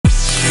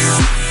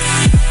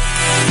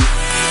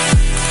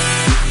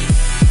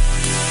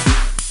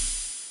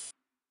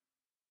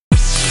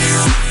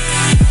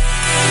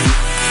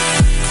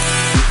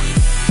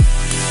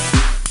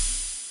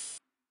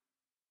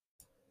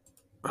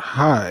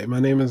Hi, my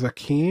name is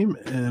Akeem,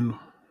 and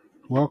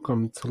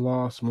welcome to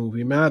Lost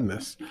Movie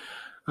Madness.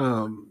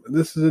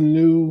 This is a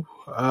new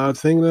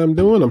thing that I'm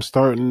doing. I'm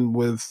starting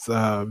with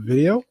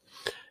video,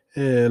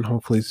 and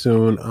hopefully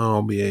soon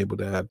I'll be able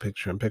to add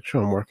picture in picture.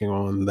 I'm working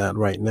on that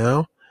right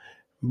now.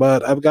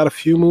 But I've got a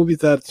few movies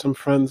that some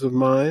friends of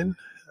mine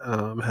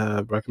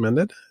have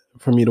recommended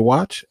for me to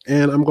watch,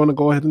 and I'm going to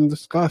go ahead and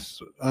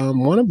discuss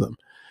one of them.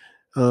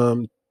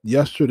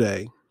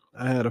 Yesterday,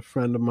 I had a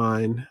friend of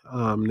mine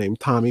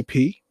named Tommy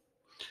P.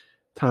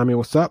 Tommy,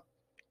 what's up?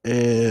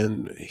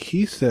 And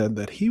he said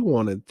that he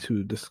wanted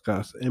to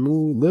discuss a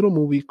little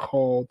movie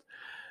called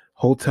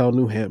Hotel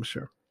New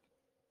Hampshire.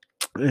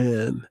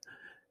 And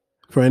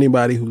for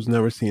anybody who's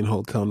never seen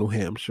Hotel New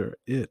Hampshire,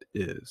 it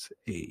is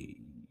a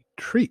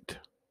treat.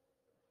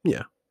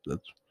 Yeah,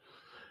 that's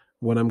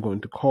what I'm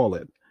going to call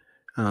it.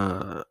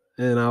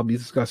 And I'll be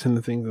discussing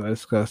the things that I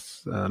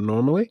discuss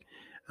normally.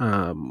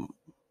 Um,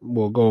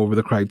 we'll go over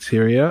the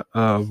criteria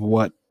of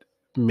what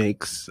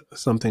makes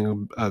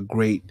something a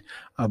great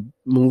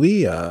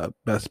movie,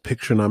 Best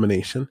Picture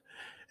nomination,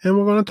 and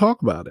we're going to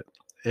talk about it.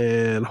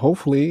 And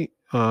hopefully,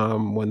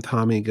 when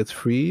Tommy gets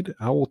freed,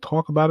 I will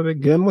talk about it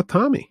again with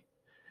Tommy.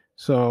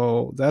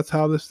 So that's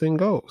how this thing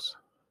goes.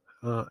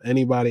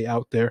 Anybody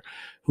out there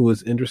who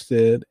is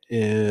interested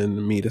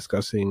in me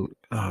discussing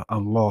a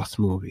lost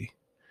movie,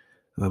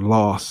 the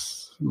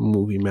lost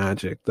movie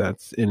magic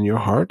that's in your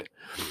heart,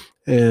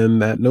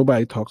 and that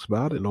nobody talks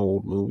about, an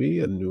old movie,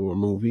 a newer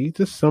movie,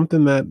 just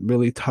something that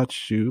really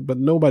touched you, but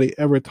nobody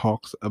ever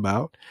talks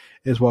about,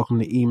 is welcome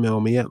to email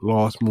me at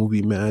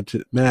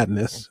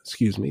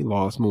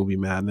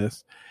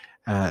lostmoviemadness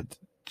at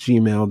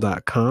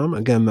gmail.com.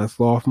 Again, that's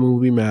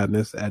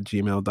lostmoviemadness at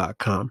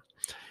gmail.com.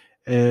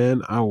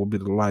 And I will be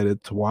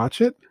delighted to watch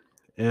it,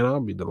 and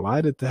I'll be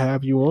delighted to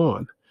have you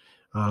on.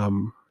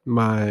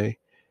 My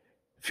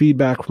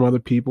feedback from other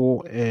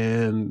people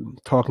and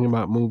talking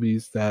about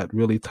movies that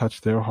really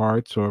touched their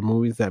hearts or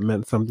movies that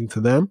meant something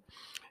to them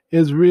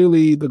is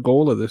really the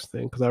goal of this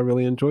thing, because I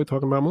really enjoy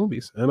talking about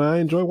movies and I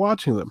enjoy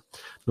watching them,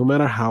 no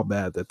matter how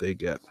bad that they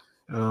get.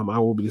 I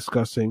will be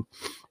discussing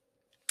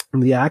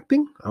the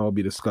acting. I will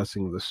be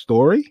discussing the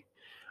story.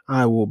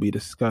 I will be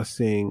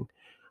discussing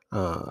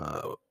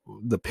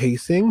the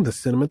pacing, the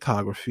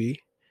cinematography,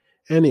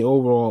 and the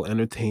overall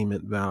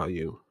entertainment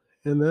value.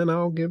 And then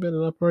I'll give it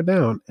an up or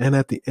down. And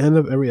at the end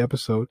of every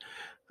episode,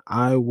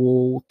 I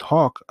will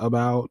talk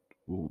about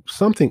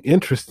something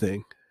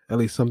interesting, at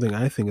least something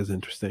I think is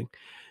interesting,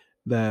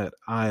 that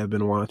I have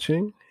been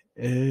watching.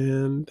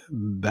 And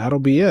that'll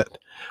be it.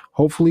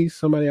 Hopefully,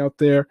 somebody out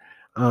there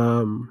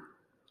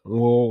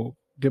will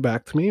get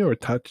back to me or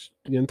get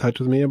in touch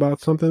with me about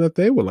something that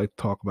they would like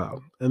to talk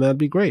about. And that'd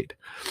be great.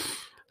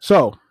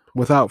 So,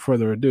 without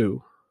further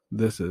ado,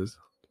 this is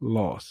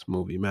Lost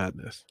Movie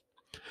Madness.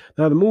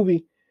 Now, the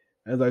movie,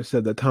 as I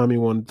said, that Tommy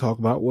wanted to talk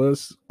about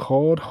was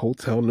called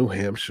Hotel New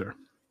Hampshire.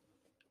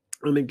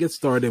 And it gets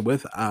started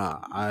with,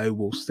 I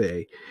will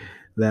say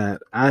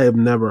that I have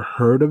never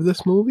heard of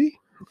this movie.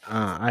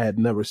 I had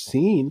never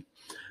seen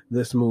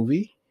this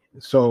movie.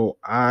 And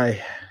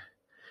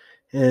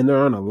there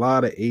aren't a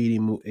lot of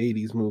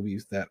 80s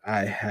movies that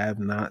I have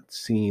not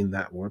seen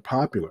that were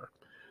popular.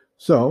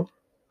 So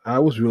I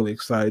was really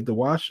excited to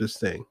watch this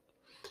thing.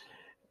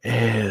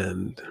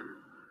 And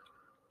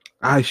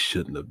I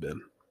shouldn't have been,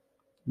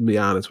 to be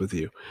honest with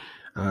you.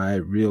 I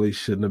really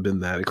shouldn't have been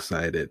that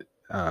excited.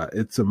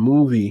 It's a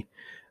movie,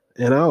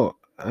 and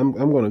I'm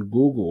going to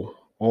Google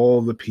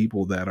all the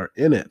people that are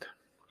in it.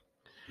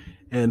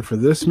 And for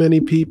this many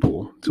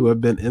people to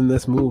have been in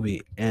this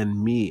movie,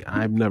 and me,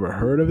 I've never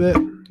heard of it,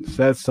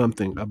 says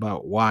something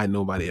about why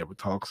nobody ever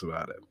talks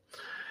about it.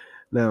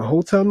 Now,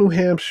 Hotel New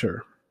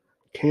Hampshire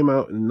came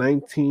out in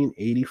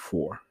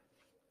 1984.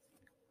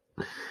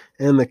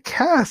 And the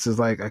cast is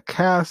like a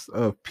cast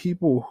of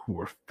people who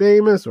were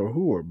famous or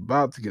who were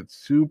about to get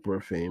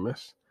super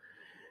famous.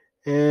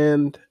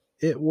 And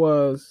it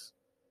was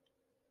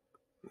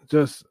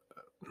just,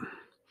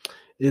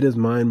 it is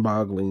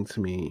mind-boggling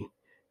to me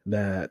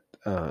that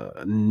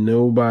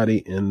nobody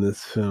in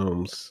this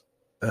film's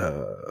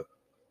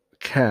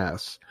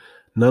cast,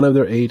 none of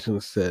their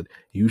agents said,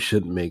 you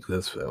shouldn't make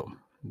this film.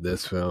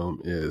 This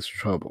film is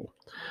trouble.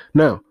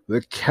 Now,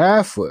 the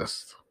cast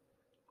list,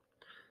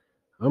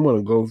 I'm going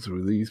to go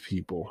through these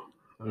people.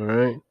 All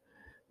right.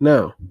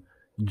 Now,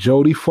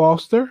 Jodie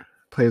Foster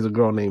plays a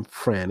girl named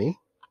Franny.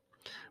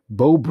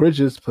 Beau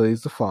Bridges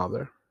plays the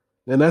father.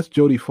 And that's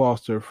Jodie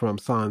Foster from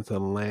Silence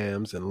of the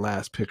Lambs and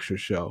Last Picture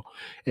Show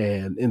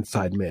and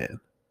Inside Man.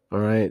 All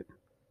right.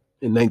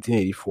 In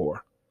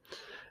 1984.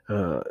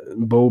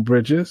 Beau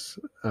Bridges,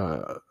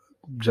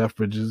 Jeff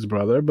Bridges'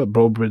 brother, but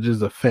Beau Bridges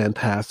is a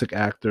fantastic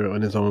actor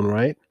in his own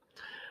right.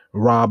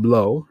 Rob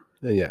Lowe.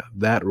 Yeah,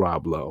 that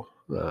Rob Lowe.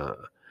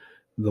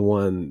 The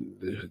one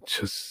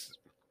just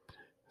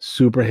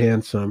super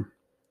handsome,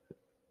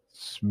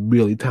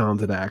 really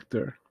talented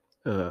actor.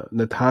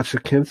 Natasha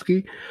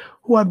Kinski,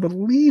 who I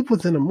believe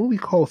was in a movie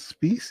called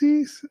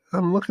Species.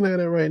 I'm looking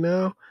at it right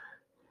now.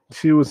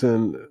 She was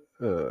in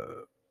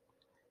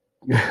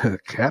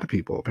cat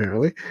people,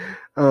 apparently.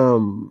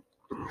 Um,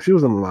 she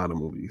was in a lot of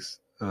movies.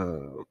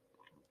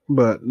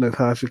 But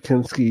Natasha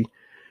Kinski,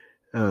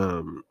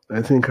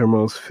 I think her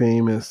most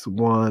famous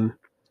one,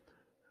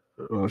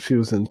 well, she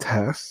was in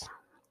Tess,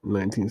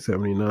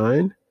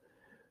 1979.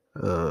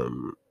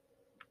 Um,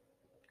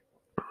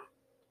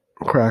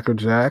 Cracker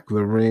Jack,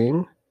 The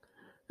Ring,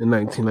 in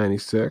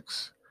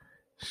 1996.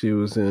 She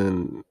was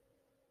in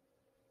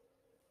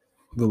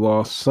The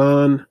Lost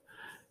Son,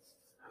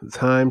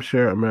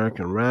 Timeshare,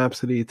 American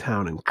Rhapsody,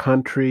 Town and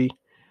Country,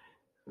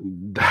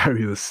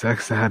 Diary of a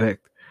Sex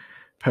Addict,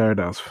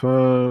 Paradise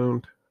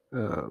Found.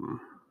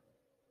 Um,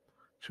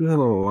 she was in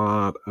a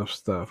lot of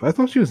stuff. I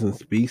thought she was in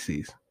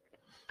Species,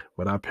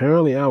 but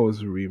apparently I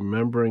was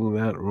remembering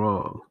that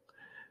wrong.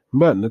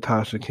 But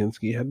Natasha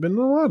Kinski had been in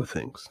a lot of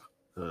things.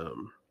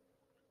 Um,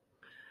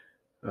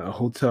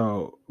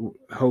 Hotel,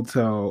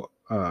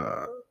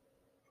 the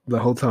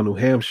Hotel New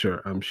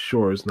Hampshire, I'm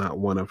sure is not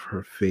one of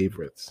her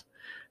favorites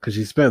because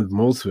she spends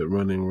most of it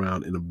running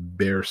around in a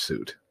bear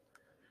suit,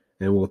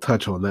 and we'll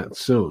touch on that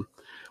soon.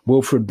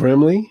 Wilfred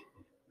Brimley,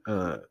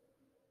 uh,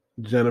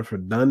 Jennifer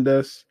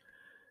Dundas,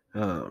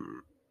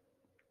 um,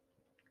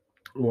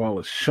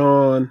 Wallace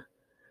Shawn.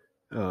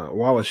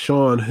 Wallace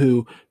Shawn,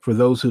 who, for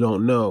those who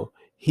don't know,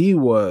 he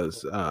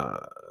was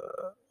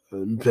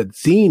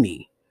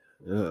Vizzini.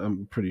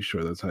 I'm pretty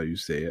sure that's how you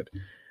say it.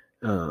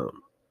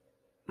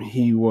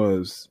 He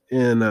was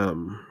in.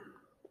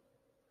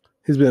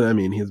 He's been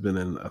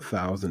in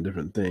 1,000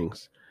 different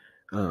things.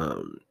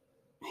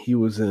 He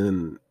was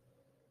in.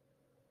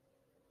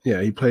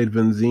 Yeah, he played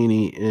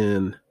Vizzini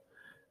in.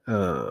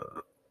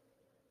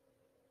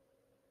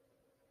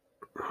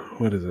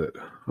 What is it?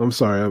 I'm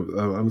sorry.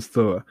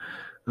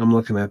 I'm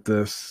looking at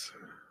this.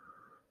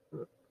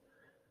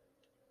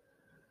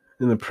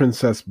 In The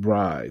Princess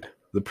Bride.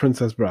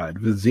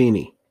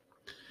 Vizzini.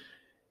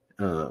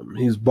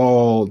 He's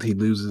bald. He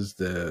loses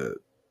the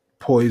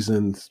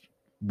poisoned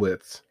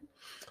wits.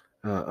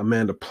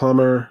 Amanda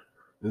Plummer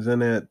is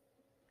in it.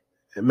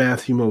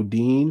 Matthew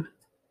Modine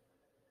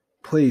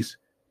plays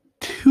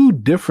two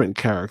different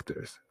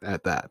characters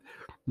at that.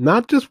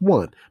 Not just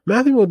one.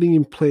 Matthew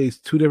Modine plays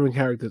two different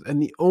characters,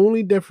 and the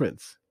only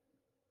difference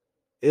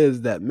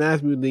is that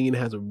Matthew Modine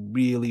has a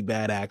really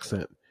bad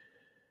accent.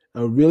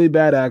 A really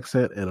bad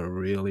accent and a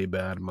really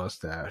bad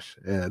mustache.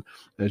 And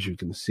as you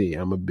can see,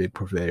 I'm a big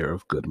purveyor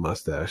of good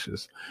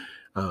mustaches.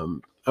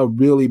 A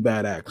really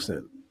bad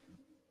accent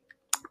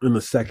in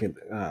the second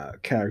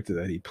character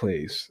that he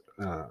plays.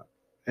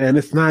 And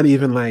it's not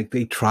even like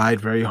they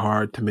tried very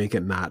hard to make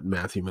it not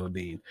Matthew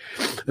Modine.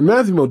 And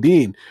Matthew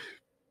Modine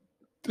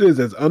is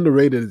as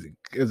underrated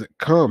as it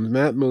comes.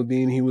 Matt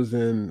Modine, he was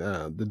in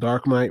The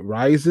Dark Knight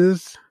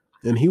Rises,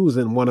 and he was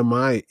in one of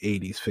my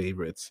 80s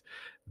favorites,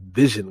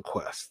 Vision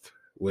Quest,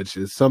 which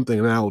is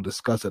something that I will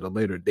discuss at a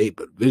later date,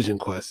 but Vision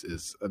Quest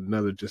is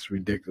another just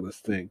ridiculous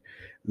thing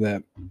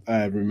that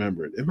I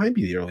remembered. It might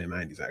be the early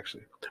 90s,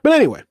 actually. But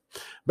anyway,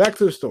 back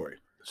to the story.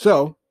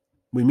 So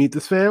we meet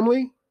this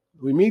family,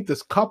 we meet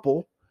this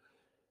couple,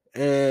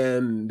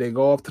 and they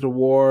go off to the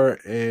war,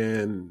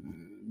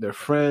 and their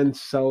friend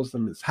sells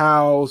them his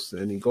house,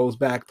 and he goes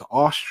back to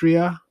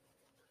Austria.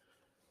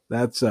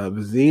 That's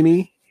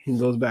Vizzini. He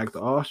goes back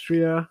to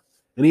Austria,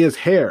 and he has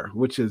hair,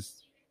 which is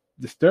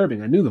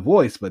disturbing. I knew the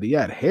voice, but he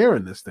had hair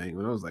in this thing,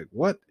 and I was like,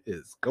 what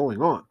is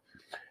going on?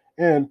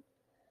 And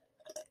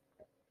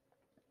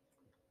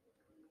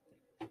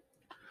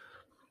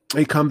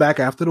they come back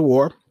after the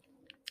war,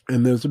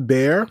 and there's a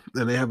bear,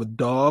 and they have a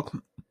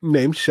dog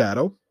named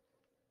Shadow.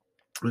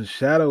 And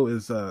Shadow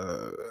is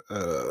a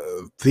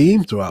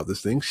theme throughout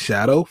this thing.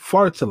 Shadow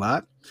farts a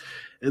lot.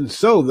 And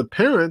so the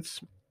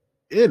parents,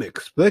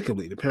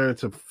 inexplicably, the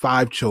parents of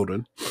 5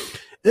 children,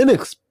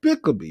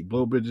 inexplicably,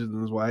 Beau Bridges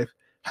and his wife,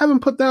 have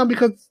him put down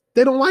because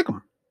they don't like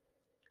him.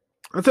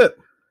 That's it.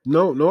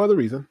 No other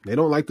reason. They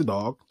don't like the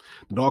dog.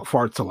 The dog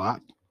farts a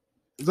lot.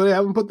 So they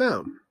have him put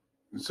down.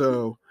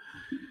 So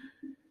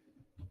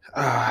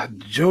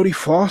Jodie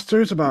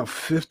Foster is about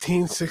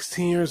 15,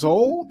 16 years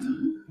old.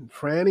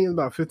 Franny is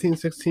about 15,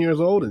 16 years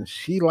old, and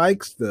she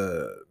likes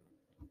the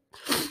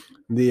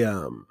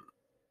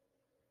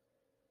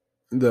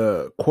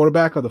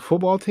quarterback of the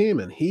football team,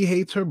 and he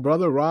hates her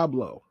brother Rob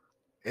Lowe.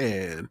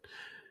 And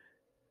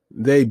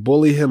they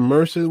bully him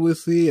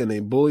mercilessly, and they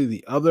bully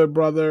the other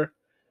brother.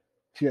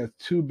 She has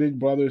 2 big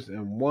brothers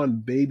and 1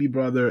 baby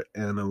brother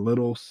and a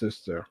little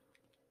sister.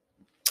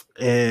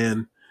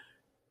 And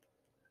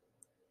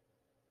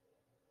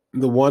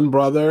the one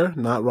brother,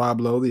 not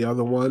Rob Lowe, the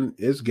other one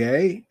is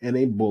gay, and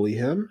they bully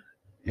him,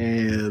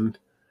 and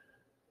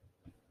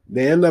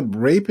they end up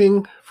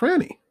raping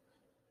Franny.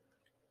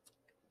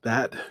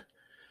 That,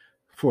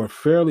 for a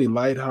fairly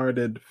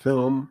lighthearted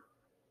film,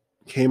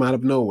 came out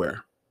of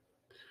nowhere.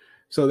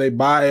 So they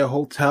buy a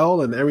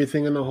hotel, and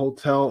everything in the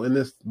hotel in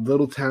this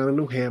little town in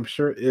New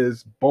Hampshire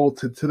is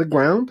bolted to the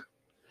ground.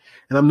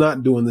 And I'm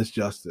not doing this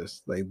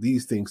justice. Like,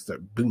 these things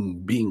start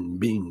bing, bing,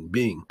 bing,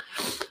 bing.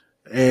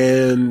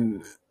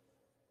 And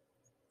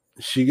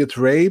she gets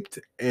raped,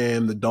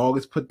 and the dog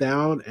is put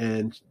down,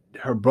 and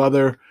her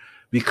brother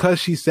because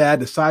she's sad,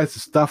 decides to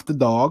stuff the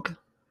dog.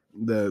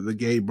 The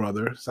gay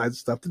brother decides to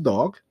stuff the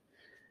dog,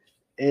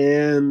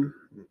 and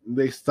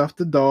they stuff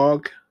the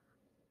dog,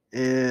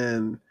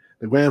 and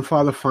the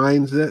grandfather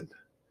finds it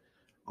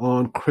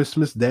on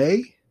Christmas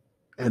Day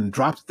and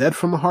drops dead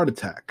from a heart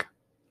attack.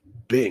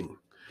 Bing.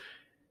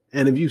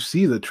 And if you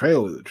see the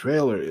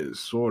trailer is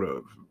sort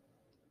of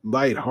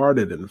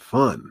lighthearted and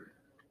fun.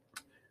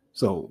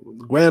 So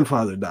the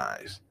grandfather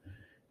dies,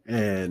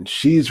 and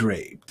she's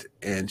raped,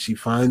 and she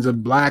finds a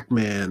black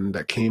man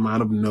that came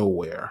out of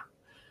nowhere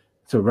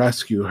to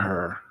rescue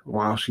her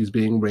while she's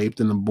being raped,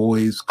 and the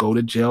boys go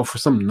to jail for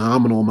some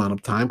nominal amount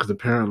of time because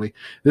apparently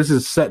this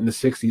is set in the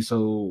 60s,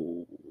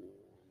 so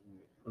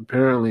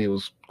apparently it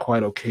was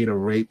quite okay to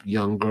rape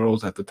young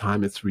girls at the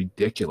time. It's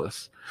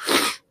ridiculous.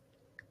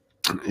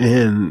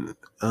 And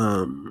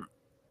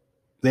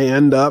they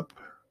end up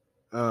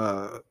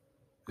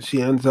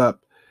she ends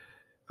up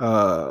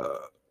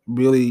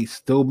really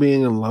still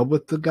being in love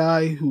with the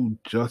guy who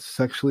just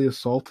sexually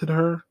assaulted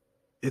her.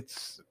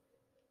 It's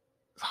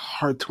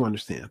hard to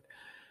understand.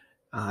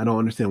 I don't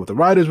understand what the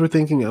writers were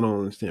thinking. I don't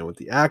understand what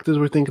the actors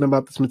were thinking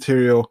about this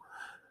material.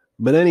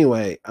 But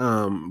anyway,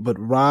 but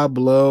Rob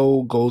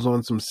Lowe goes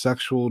on some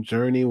sexual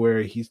journey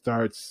where he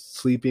starts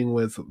sleeping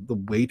with the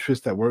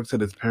waitress that works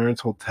at his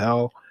parents'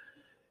 hotel.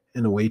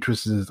 And the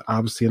waitress is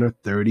obviously in her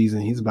 30s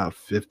and he's about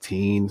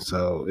 15.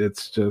 So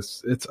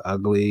it's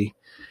ugly.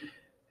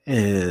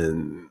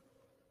 And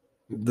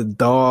the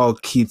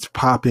dog keeps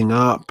popping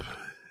up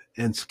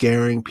and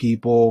scaring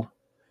people.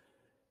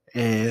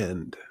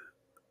 And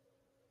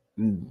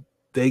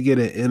they get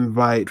an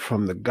invite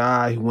from the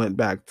guy who went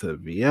back to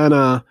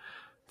Vienna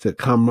to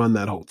come run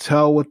that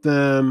hotel with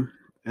them.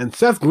 And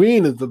Seth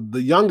Green is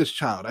the youngest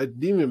child. I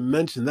didn't even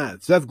mention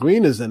that. Seth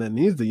Green is in it, and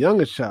he's the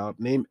youngest child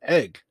named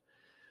Egg.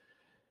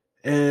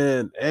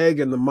 And Egg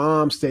and the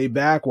mom stay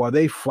back while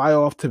they fly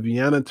off to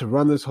Vienna to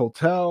run this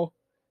hotel.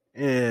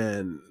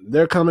 And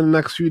they're coming the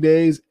next few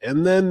days,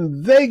 and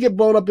then they get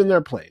blown up in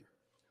their plane.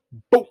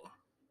 Boom.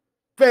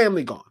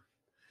 Family gone.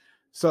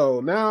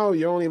 So now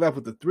you're only left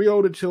with the 3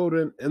 older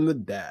children and the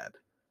dad.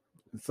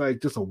 It's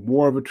like just a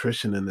war of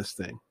attrition in this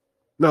thing.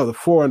 No, the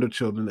 4 older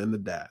children and the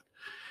dad.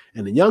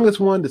 And the youngest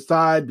one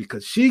decides,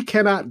 because she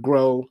cannot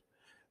grow,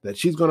 that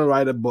she's going to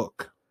write a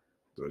book.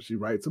 So she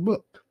writes a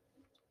book.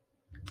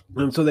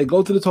 And so they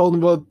go to this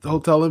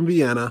hotel in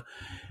Vienna,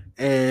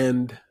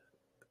 and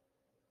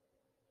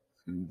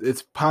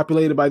it's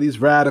populated by these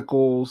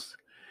radicals,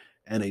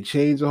 and they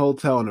change the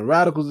hotel, and the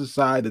radicals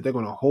decide that they're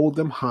going to hold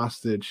them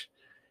hostage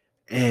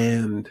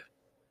and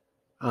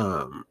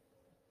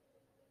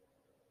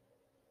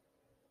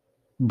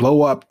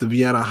blow up the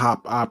Vienna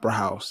Opera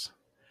House.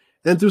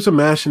 And through some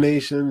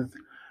machinations,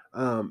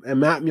 and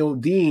Matt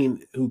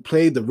Modine, who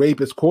played the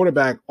rapist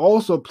quarterback,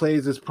 also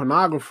plays this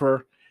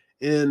pornographer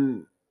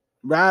in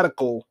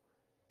Radical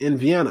in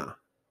Vienna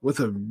with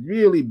a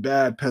really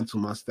bad pencil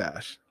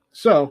mustache.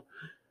 So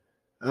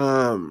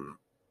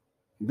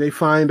they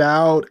find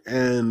out,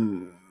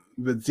 and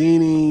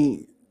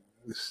Vizzini,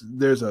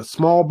 there's a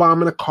small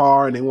bomb in a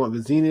car, and they want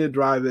Vizzini to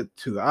drive it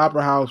to the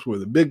opera house where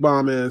the big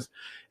bomb is,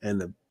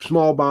 and the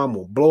small bomb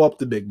will blow up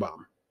the big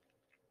bomb.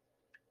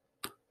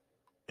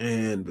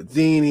 And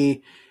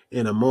Vizzini,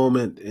 in a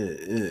moment,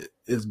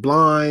 is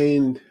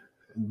blinded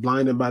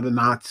by the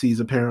Nazis,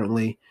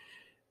 apparently.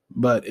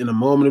 But in a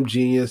moment of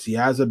genius, he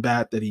has a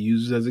bat that he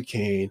uses as a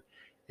cane,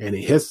 and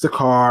he hits the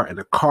car, and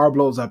the car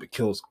blows up. It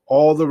kills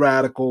all the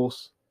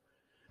radicals.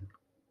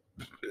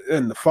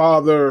 And the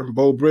father,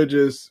 Bo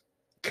Bridges,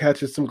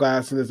 catches some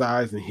glass in his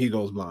eyes, and he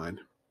goes blind.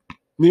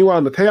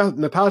 Meanwhile,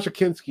 Natasha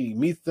Kinski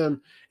meets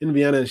them in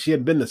Vienna, and she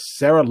had been to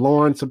Sarah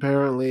Lawrence,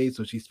 apparently,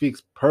 so she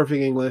speaks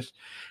perfect English,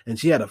 and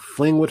she had a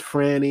fling with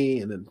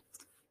Franny, and then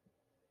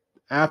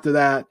after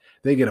that,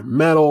 they get a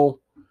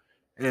medal,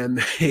 and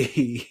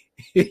they...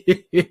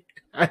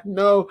 I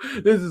know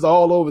this is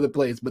all over the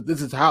place, but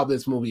this is how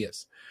this movie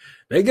is.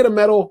 They get a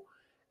medal,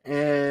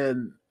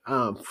 and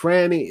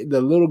Franny, the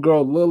little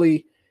girl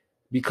Lily,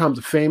 becomes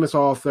a famous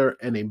author,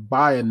 and they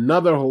buy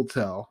another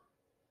hotel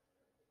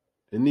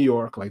in New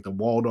York, like the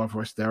Waldorf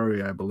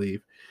Astoria, I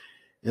believe.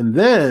 And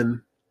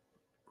then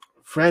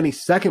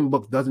Franny's second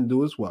book doesn't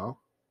do as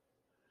well.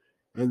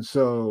 And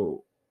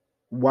so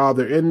while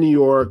they're in New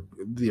York,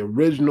 the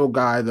original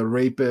guy, the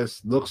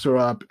rapist, looks her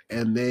up,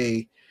 and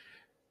the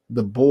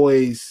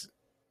boys,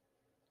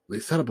 they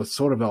set up a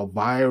sort of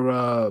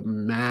Elvira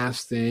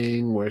mask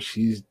thing where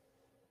she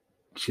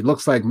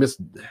looks like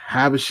Miss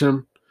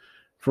Havisham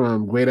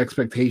from Great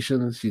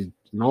Expectations. She's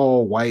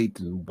all white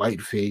and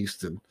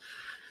white-faced and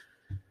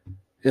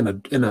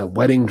in a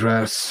wedding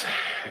dress,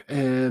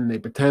 and they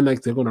pretend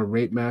like they're going to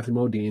rape Matthew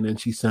Modine,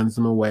 and she sends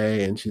them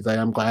away, and she's like,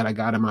 I'm glad I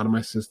got him out of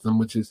my system,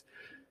 which is,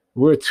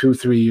 we're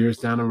 2-3 years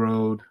down the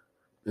road,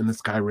 and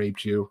this guy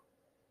raped you.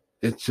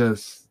 It's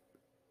just,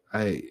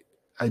 I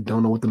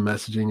don't know what the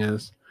messaging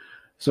is.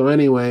 So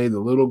anyway, the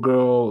little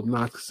girl,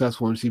 not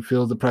successful, and she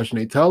feels depression.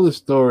 They tell this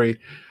story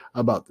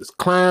about this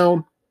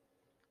clown.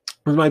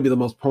 This might be the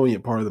most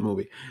poignant part of the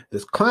movie.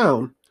 This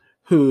clown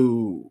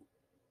who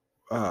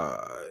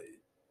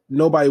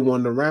nobody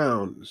wanted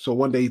around. So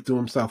one day he threw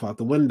himself out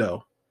the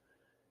window.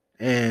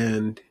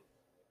 And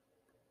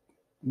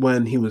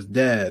when he was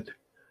dead,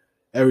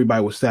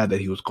 everybody was sad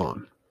that he was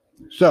gone.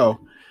 So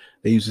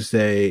they used to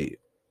say,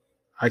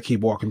 I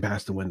keep walking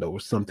past the window, or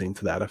something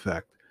to that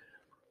effect.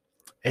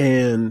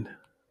 And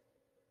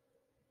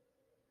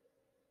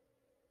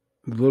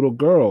the little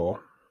girl,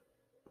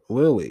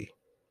 Lily,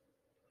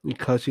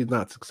 because she's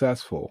not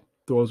successful,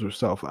 throws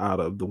herself out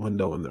of the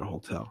window in their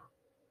hotel.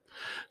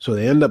 So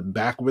they end up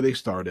back where they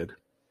started.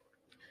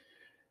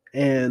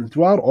 And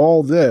throughout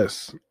all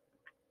this,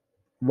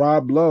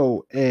 Rob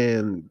Lowe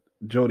and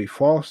Jodie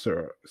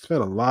Foster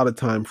spent a lot of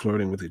time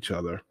flirting with each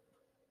other.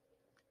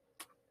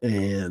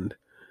 And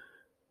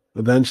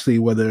eventually,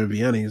 whether in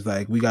Vienna, he's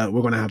like, we're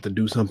going to have to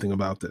do something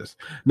about this.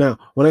 Now,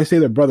 when I say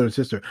they're brother and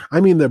sister,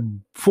 I mean they're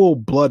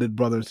full-blooded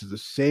brother and sister,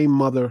 same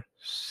mother,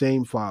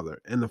 same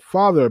father. And the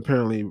father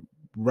apparently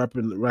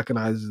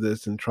recognizes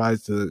this and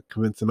tries to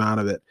convince him out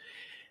of it.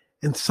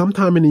 And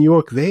sometime in New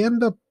York, they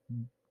end up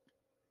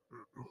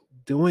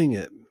doing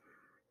it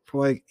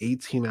for like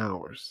 18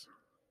 hours.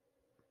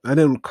 I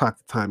didn't clock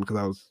the time because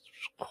I was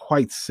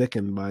quite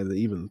sickened by the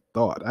even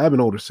thought. I have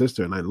an older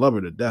sister and I love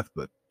her to death,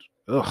 but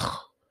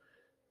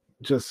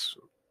just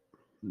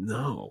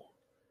no.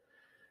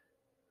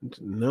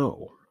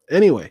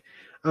 Anyway,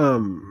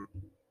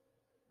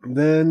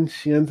 then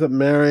she ends up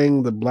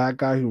marrying the black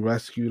guy who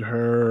rescued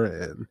her,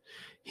 and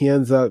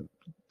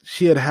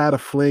she had a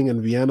fling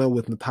in Vienna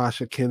with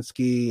Natasha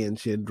Kinski, and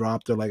she had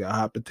dropped her like a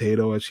hot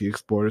potato as she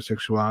explored her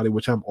sexuality,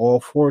 which I'm all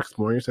for,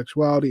 exploring your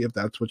sexuality if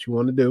that's what you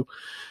want to do.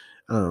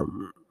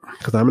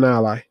 Because I'm an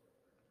ally.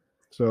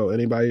 So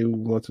anybody who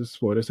wants to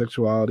explore their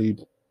sexuality,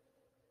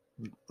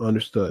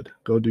 understood.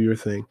 Go do your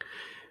thing.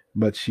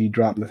 But she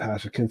dropped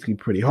Natasha Kinski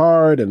pretty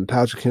hard, and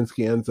Natasha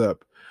Kinski ends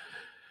up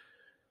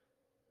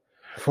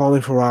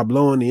falling for Rob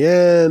Lowe in the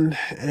end.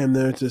 And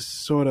there's this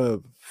sort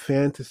of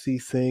fantasy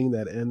thing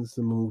that ends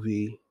the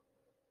movie.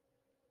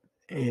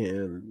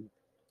 And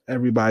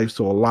everybody's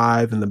still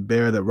alive, and the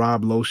bear that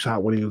Rob Lowe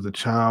shot when he was a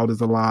child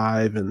is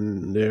alive,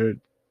 and the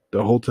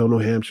Hotel New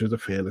Hampshire is a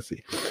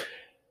fantasy.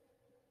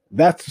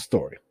 That's the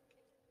story.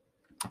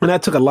 And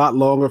that took a lot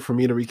longer for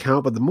me to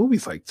recount, but the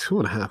movie's like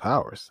 2.5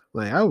 hours.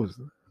 Like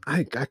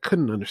I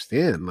couldn't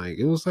understand. Like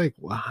it was like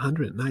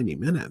 190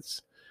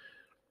 minutes.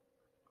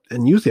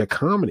 And usually a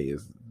comedy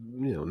is,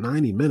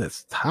 90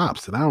 minutes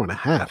tops, an hour and a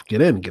half. Get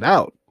in, get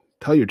out,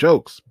 tell your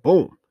jokes,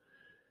 boom.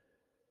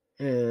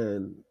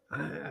 And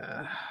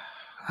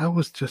I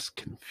was just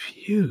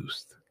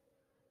confused.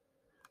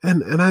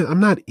 And I'm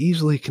not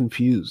easily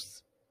confused.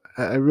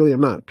 I really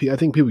am not. I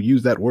think people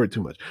use that word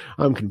too much.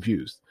 I'm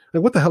confused.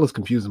 Like, what the hell is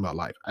confusing about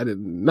life?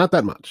 Not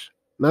that much.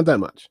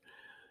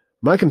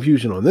 My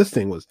confusion on this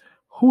thing was,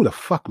 who the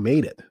fuck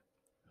made it?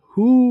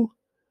 Who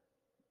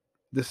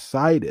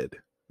decided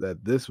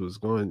that this was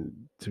going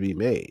to be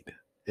made?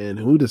 And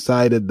who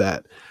decided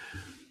that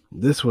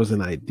this was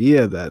an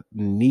idea that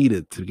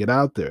needed to get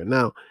out there?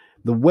 Now,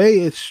 the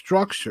way it's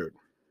structured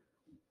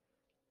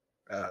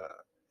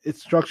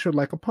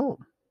like a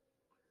poem.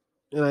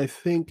 And I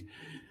think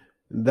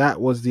that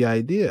was the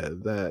idea,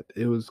 that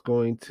it was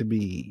going to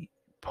be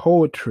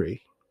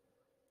poetry,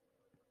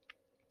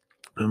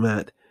 and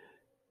that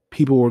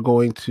people were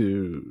going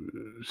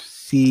to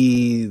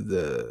see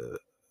the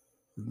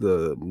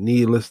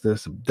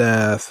needlessness of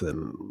death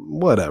and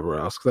whatever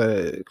else.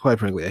 Quite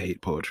frankly, I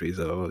hate poetry,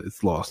 so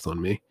it's lost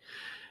on me.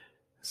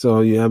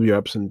 So you have your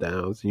ups and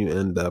downs, and you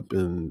end up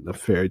in a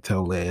fairy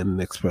tale land and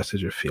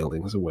expresses your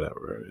feelings or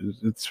whatever.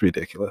 It's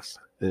ridiculous.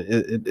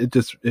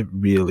 It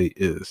really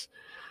is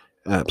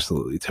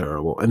absolutely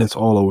terrible, and it's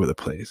all over the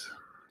place.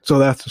 So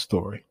that's the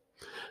story.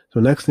 So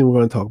next thing we're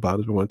going to talk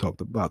about is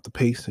the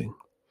pacing.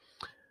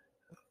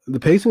 The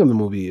pacing of the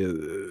movie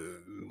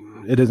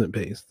it isn't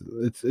paced.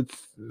 It's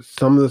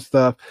some of the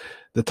stuff,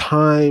 the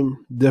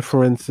time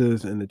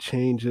differences and the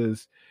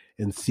changes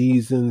in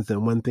seasons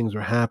and when things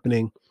are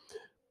happening.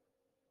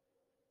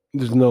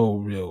 There's no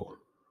real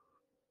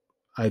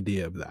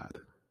idea of that.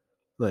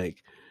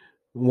 Like,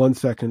 1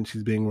 second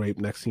she's being raped,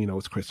 next thing you know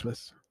it's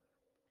Christmas.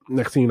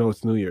 Next thing you know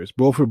it's New Year's.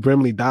 Wilford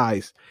Brimley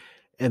dies,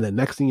 and the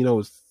next thing you know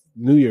it's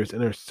New Year's,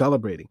 and they're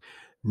celebrating.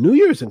 New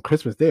Year's and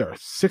Christmas, they are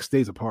 6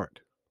 days apart.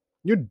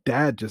 Your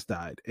dad just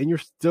died, and you're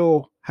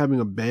still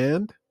having a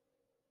band?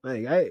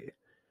 Like,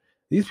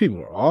 these people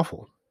are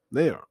awful.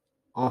 They are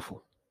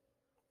awful.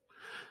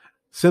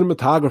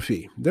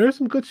 Cinematography. There are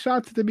some good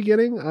shots at the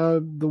beginning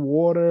of the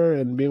water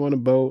and being on a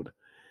boat,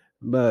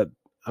 but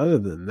other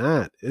than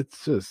that,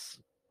 it's just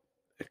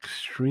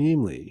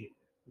extremely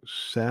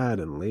sad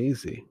and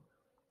lazy.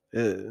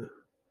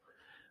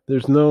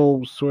 There's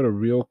no sort of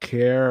real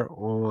care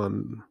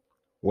on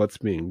what's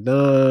being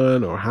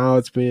done or how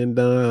it's being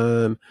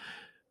done.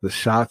 The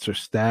shots are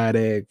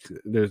static.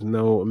 There's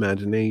no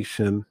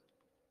imagination.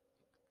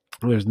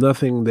 There's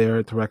nothing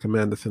there to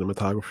recommend the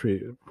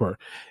cinematography for.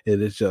 It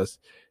is just,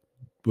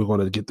 we're going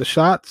to get the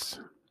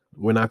shots.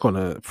 We're not going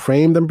to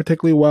frame them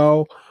particularly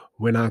well.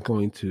 We're not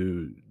going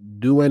to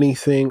do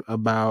anything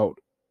about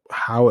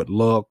how it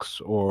looks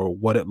or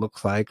what it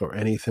looks like or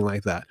anything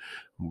like that.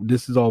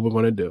 This is all we're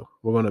going to do.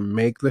 We're going to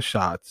make the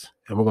shots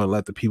and we're going to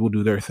let the people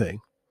do their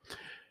thing.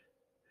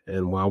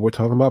 And while we're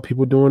talking about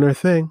people doing their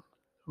thing,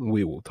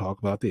 we will talk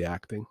about the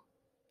acting.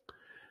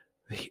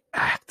 The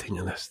acting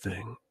in this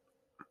thing.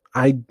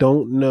 I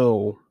don't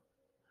know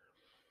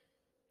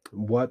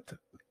what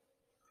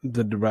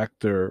the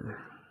director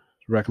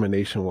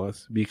recommendation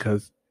was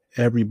because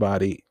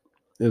everybody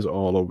is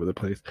all over the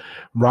place.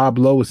 Rob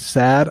Lowe is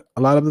sad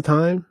a lot of the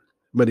time,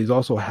 but he's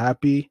also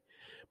happy.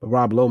 But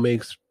Rob Lowe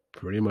makes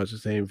pretty much the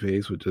same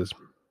face with just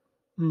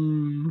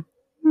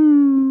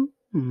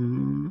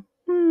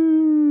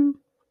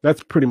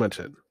that's pretty much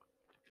it.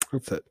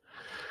 That's it.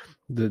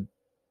 The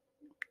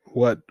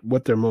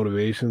what their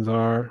motivations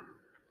are,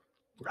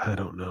 I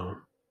don't know.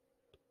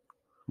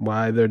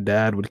 Why their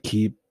dad would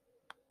keep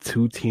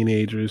two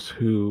teenagers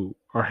who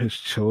are his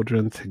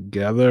children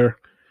together,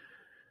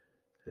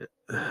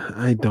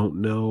 I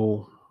don't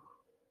know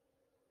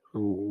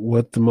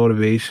what the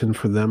motivation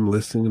for them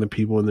listening to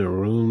people in their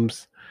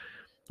rooms,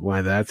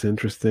 why that's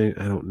interesting.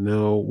 I don't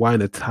know why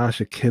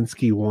Natasha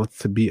Kinski wants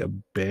to be a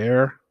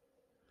bear.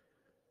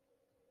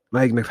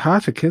 Like,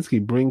 Natasha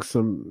Kinski brings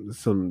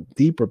some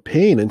deeper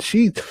pain, and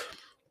she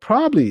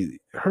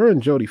probably, her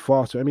and Jodie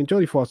Foster. I mean,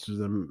 Jodie Foster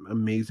is an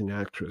amazing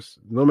actress.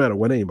 No matter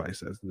what anybody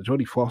says,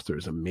 Jodie Foster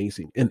is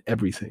amazing in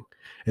everything,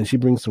 and she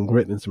brings some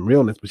grit and some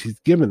realness. But she's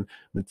given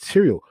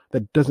material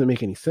that doesn't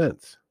make any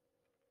sense.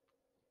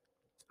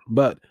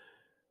 But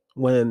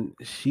when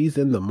she's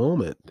in the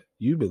moment,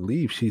 you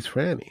believe she's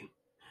Franny.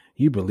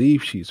 You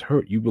believe she's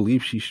hurt. You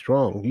believe she's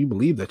strong. You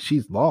believe that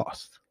she's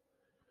lost.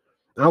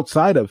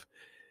 Outside of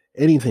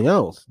anything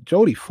else,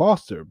 Jodie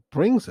Foster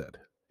brings it,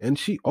 and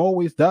she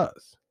always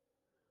does.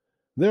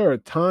 There are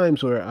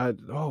times where I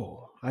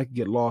could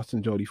get lost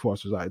in Jodie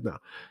Foster's eyes. Now,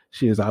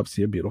 she is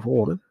obviously a beautiful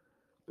woman,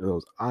 and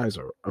those eyes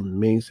are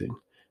amazing,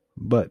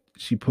 but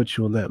she puts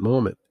you in that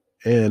moment.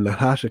 And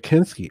Natasha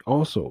Kinski,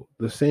 also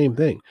the same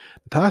thing.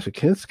 Natasha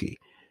Kinski,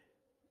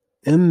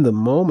 in the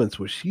moments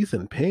where she's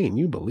in pain,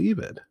 you believe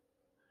it.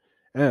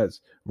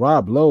 As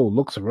Rob Lowe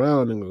looks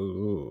around and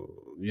goes,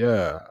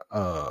 yeah,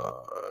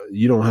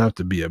 you don't have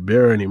to be a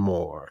bear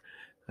anymore.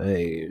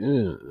 Hey,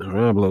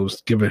 Rob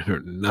Lowe's giving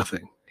her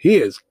nothing. He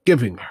is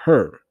giving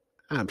her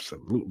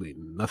absolutely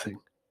nothing.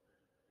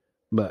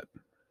 But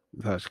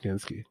Natasha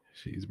Kinski,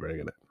 she's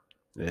bringing it.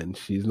 And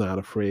she's not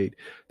afraid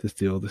to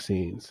steal the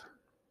scenes.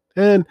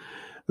 And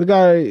the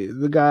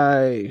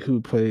guy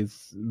who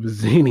plays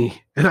Vizzini,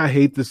 and I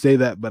hate to say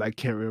that, but I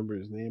can't remember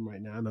his name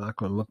right now. I'm not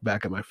going to look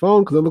back at my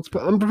phone because it looks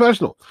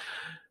unprofessional.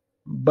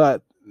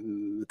 But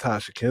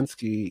Natasha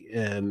Kinski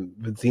and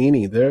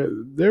Vizzini,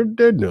 they're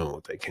doing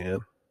what they can.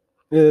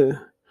 There's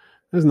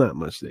not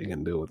much they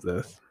can do with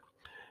this.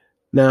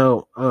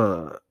 Now,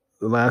 the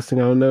last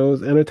thing I know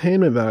is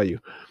entertainment value.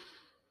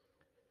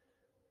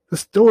 The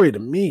story to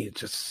me is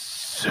just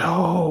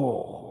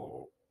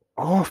so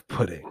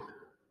off-putting.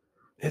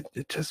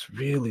 It just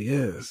really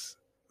is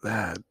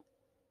that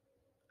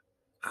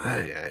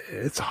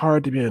it's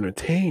hard to be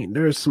entertained.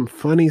 There's some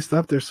funny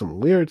stuff, there's some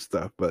weird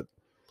stuff, but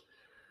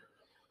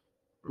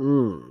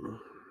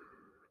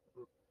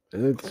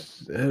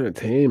it's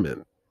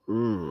entertainment.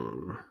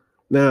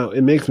 Now,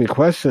 it makes me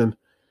question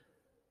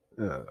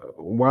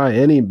why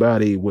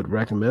anybody would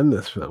recommend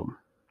this film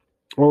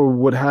or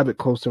would have it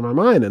close to my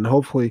mind. And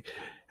hopefully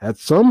at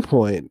some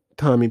point,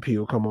 Tommy P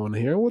will come on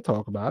here. We'll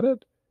talk about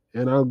it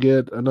and I'll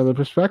get another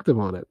perspective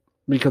on it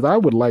because I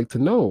would like to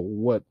know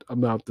what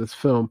about this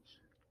film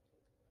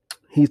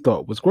he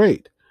thought was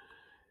great.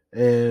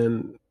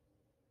 And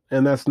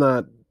that's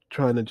not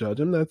trying to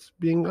judge him. That's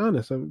being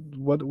honest.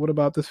 What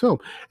about this film?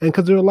 And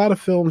because there are a lot of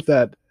films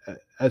that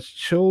as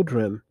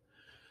children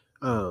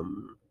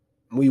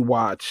we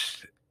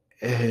watched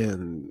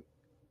and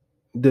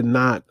did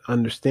not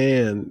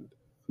understand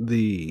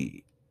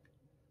the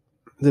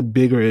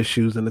bigger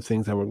issues and the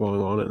things that were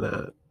going on in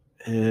that,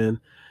 and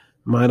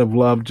might have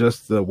loved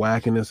just the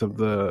wackiness of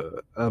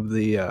the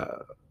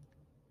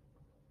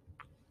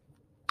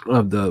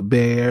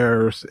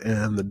bears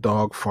and the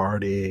dog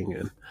farting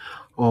and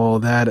all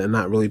that, and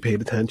not really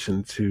paid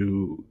attention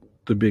to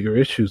the bigger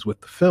issues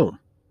with the film.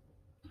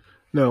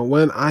 Now,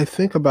 when I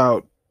think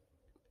about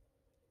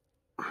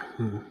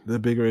the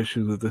bigger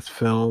issues with this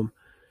film,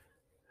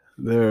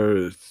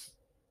 there's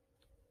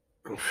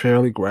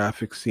fairly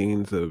graphic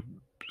scenes of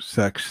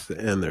sex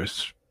and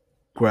there's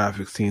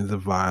graphic scenes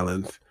of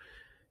violence,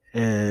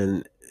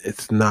 and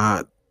it's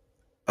not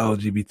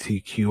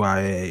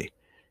LGBTQIA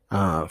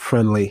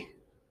friendly,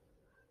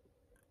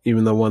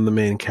 even though one of the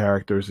main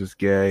characters is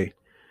gay.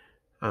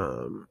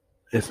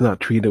 It's not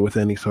treated with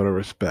any sort of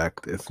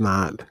respect. It's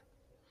not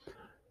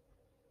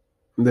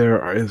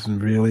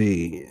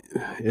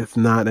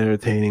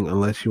entertaining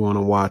unless you want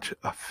to watch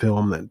a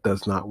film that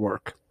does not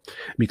work,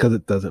 because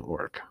it doesn't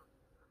work.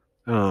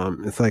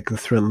 It's like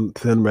the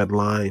thin red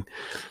line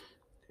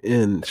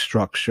in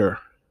structure.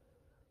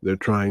 They're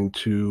trying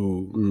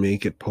to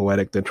make it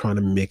poetic. They're trying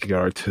to make it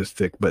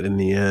artistic, but in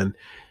the end,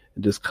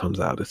 it just comes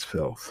out as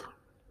filth.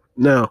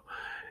 Now,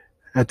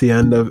 At the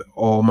end of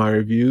all my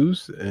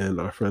reviews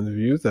and our friends'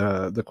 reviews,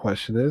 the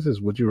question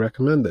is would you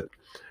recommend it?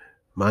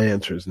 My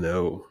answer is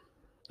no.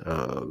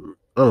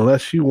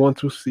 Unless you want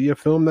to see a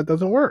film that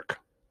doesn't work.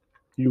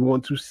 You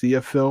want to see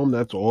a film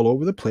that's all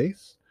over the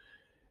place.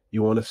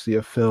 You want to see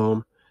a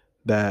film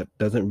that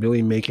doesn't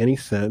really make any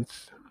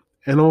sense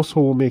and also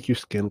will make your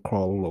skin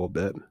crawl a little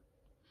bit.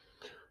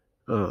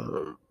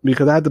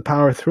 Because I had to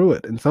power through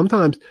it. And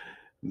sometimes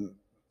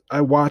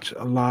I watch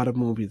a lot of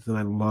movies and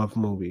I love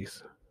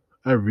movies.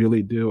 I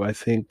really do. I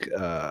think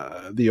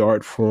the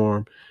art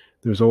form,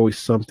 there's always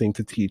something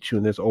to teach you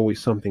and there's always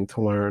something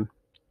to learn.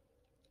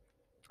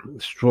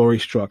 Story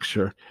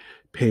structure,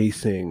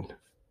 pacing,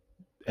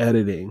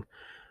 editing,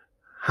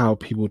 how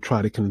people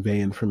try to convey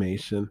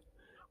information,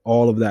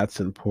 all of that's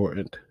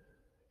important.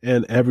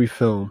 And every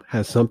film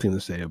has something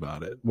to say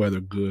about it, whether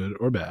good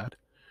or bad.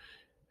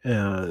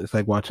 It's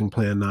like watching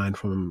Plan 9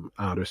 from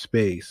outer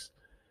space.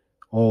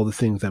 All the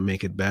things that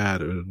make it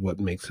bad are what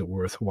makes it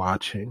worth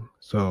watching.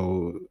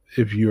 So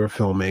if you're a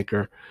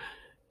filmmaker,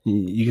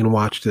 you can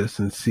watch this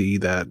and see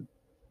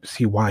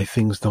why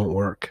things don't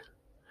work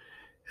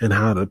and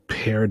how to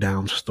pare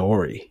down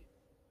story.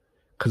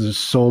 Because there's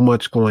so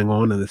much going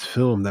on in this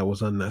film that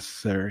was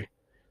unnecessary.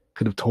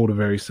 Could have told a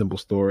very simple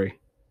story.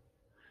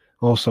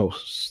 Also,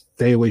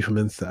 stay away from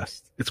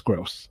incest. It's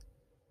gross.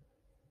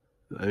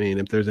 I mean,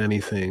 if there's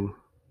anything,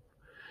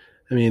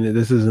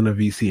 this isn't a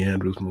V.C.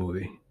 Andrews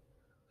movie.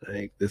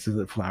 Like, this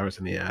isn't Flowers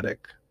in the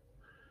Attic.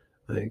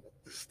 Like,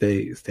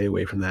 stay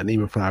away from that. And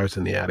even Flowers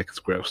in the Attic is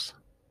gross.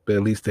 But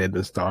at least they had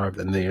been starved,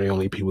 and they're the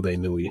only people they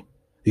knew.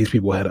 These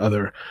people had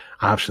other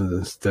options,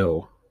 and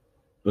still,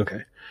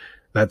 okay.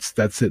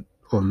 That's it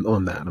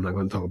on that. I'm not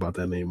going to talk about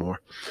that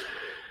anymore.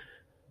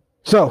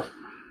 So,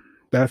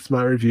 that's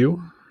my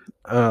review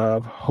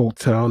of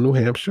Hotel New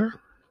Hampshire.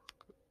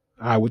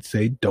 I would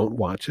say don't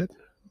watch it.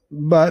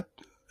 But,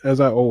 as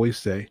I always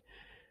say,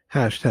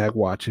 hashtag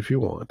watch if you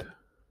want.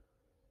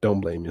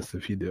 Don't blame us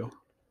if you do.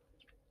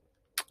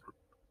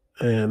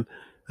 And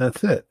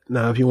that's it.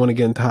 Now, if you want to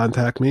get in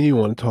contact me, you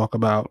want to talk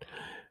about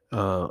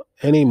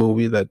any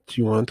movie that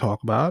you want to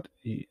talk about,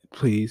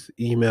 please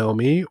email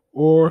me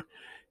or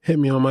hit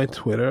me on my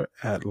Twitter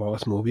at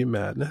Lost Movie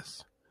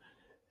Madness.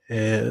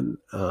 And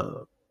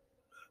I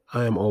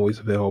am always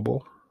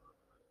available.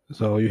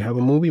 So you have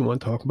a movie, you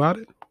want to talk about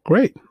it?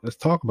 Great, let's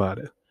talk about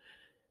it.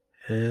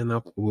 And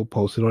we'll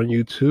post it on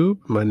YouTube,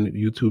 my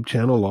YouTube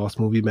channel, Lost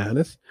Movie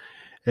Madness.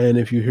 And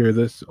if you hear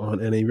this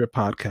on any of your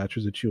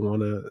podcatchers that you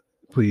want to,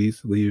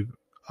 please leave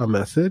a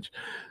message.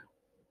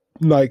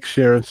 Like,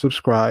 share, and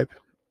subscribe.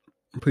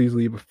 Please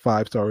leave a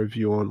 5-star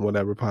review on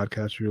whatever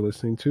podcast you're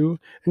listening to.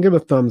 And give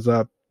a thumbs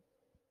up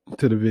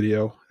to the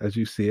video as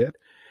you see it.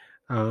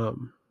 Now,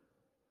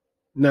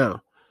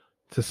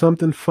 to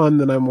something fun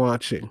that I'm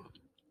watching.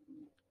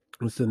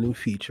 It's a new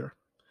feature.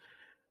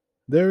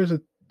 There is a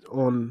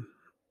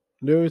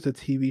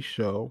TV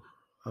show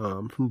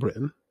from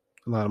Britain.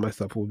 A lot of my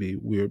stuff will be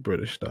weird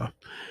British stuff,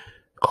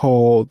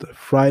 called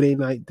Friday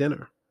Night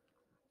Dinner.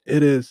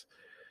 It is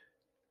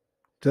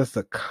just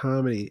a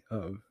comedy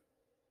of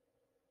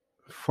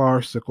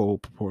farcical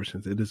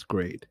proportions. It is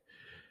great.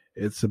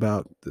 It's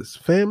about this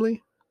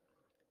family,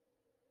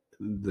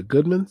 the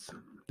Goodmans.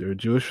 They're a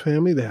Jewish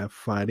family. They have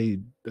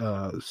Friday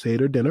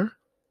Seder dinner,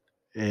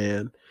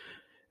 and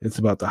it's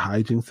about the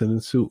hijinks that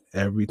ensue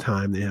every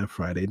time they have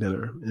Friday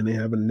dinner. And they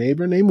have a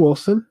neighbor named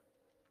Wilson,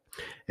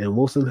 and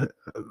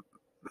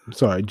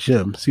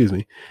Jim, excuse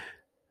me,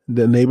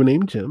 the neighbor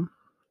named Jim,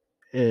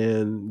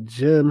 and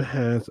Jim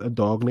has a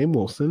dog named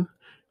Wilson,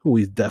 who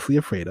he's deathly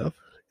afraid of,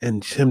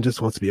 and Jim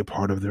just wants to be a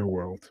part of their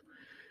world.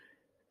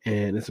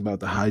 And it's about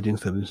the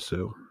hijinks that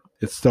ensue.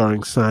 It's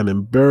starring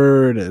Simon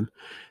Bird and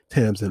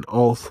Tamsin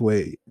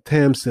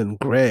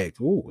Gregg.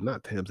 Oh,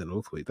 not Tamsin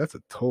Oathwaite. That's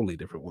a totally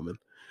different woman.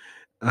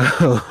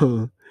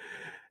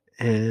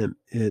 And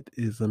it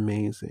is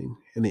amazing.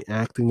 And the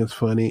acting is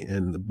funny,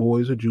 and the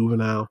boys are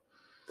juvenile.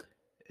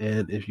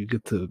 And if you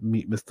get to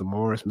meet Mr.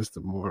 Morris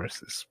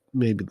is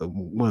maybe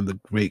one of the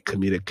great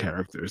comedic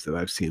characters that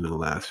I've seen in the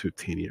last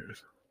 15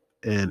 years.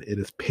 And it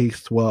is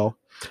paced well.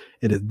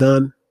 It is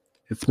done.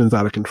 It spins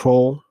out of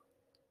control,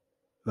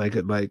 like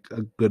a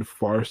good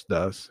farce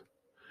does.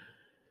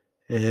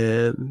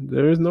 And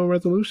there is no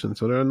resolution.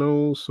 So there are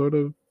no sort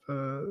of,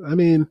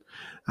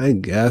 I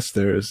guess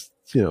there's,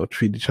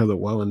 treat each other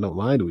well and don't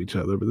lie to each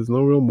other, but there's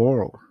no real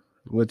moral,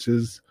 which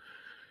is,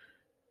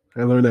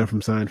 I learned that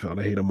from Seinfeld.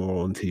 I hate a moral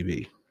on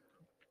TV.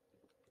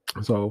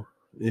 So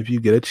if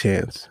you get a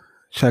chance,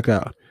 check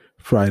out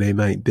Friday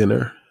Night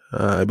Dinner.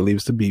 I believe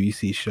it's a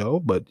BBC show,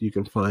 but you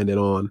can find it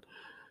on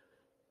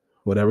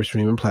whatever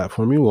streaming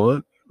platform you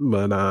want.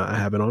 But I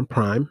have it on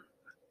Prime,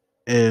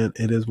 and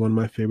it is one of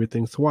my favorite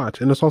things to watch.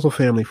 And it's also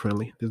family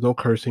friendly. There's no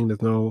cursing.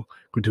 There's no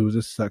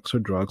gratuitous sex or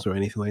drugs or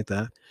anything like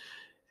that.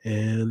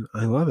 And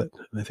I love it.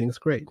 And I think it's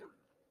great.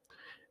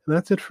 And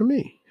that's it for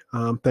me.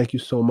 Thank you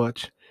so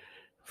much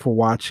for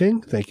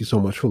watching. Thank you so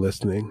much for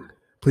listening.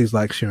 Please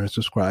like, share, and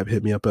subscribe.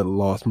 Hit me up at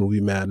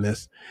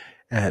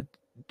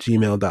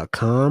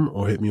lostmoviemadness@gmail.com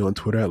or hit me on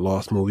Twitter at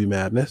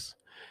lostmoviemadness.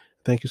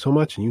 Thank you so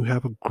much, and you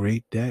have a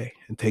great day,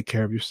 and take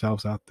care of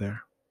yourselves out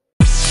there.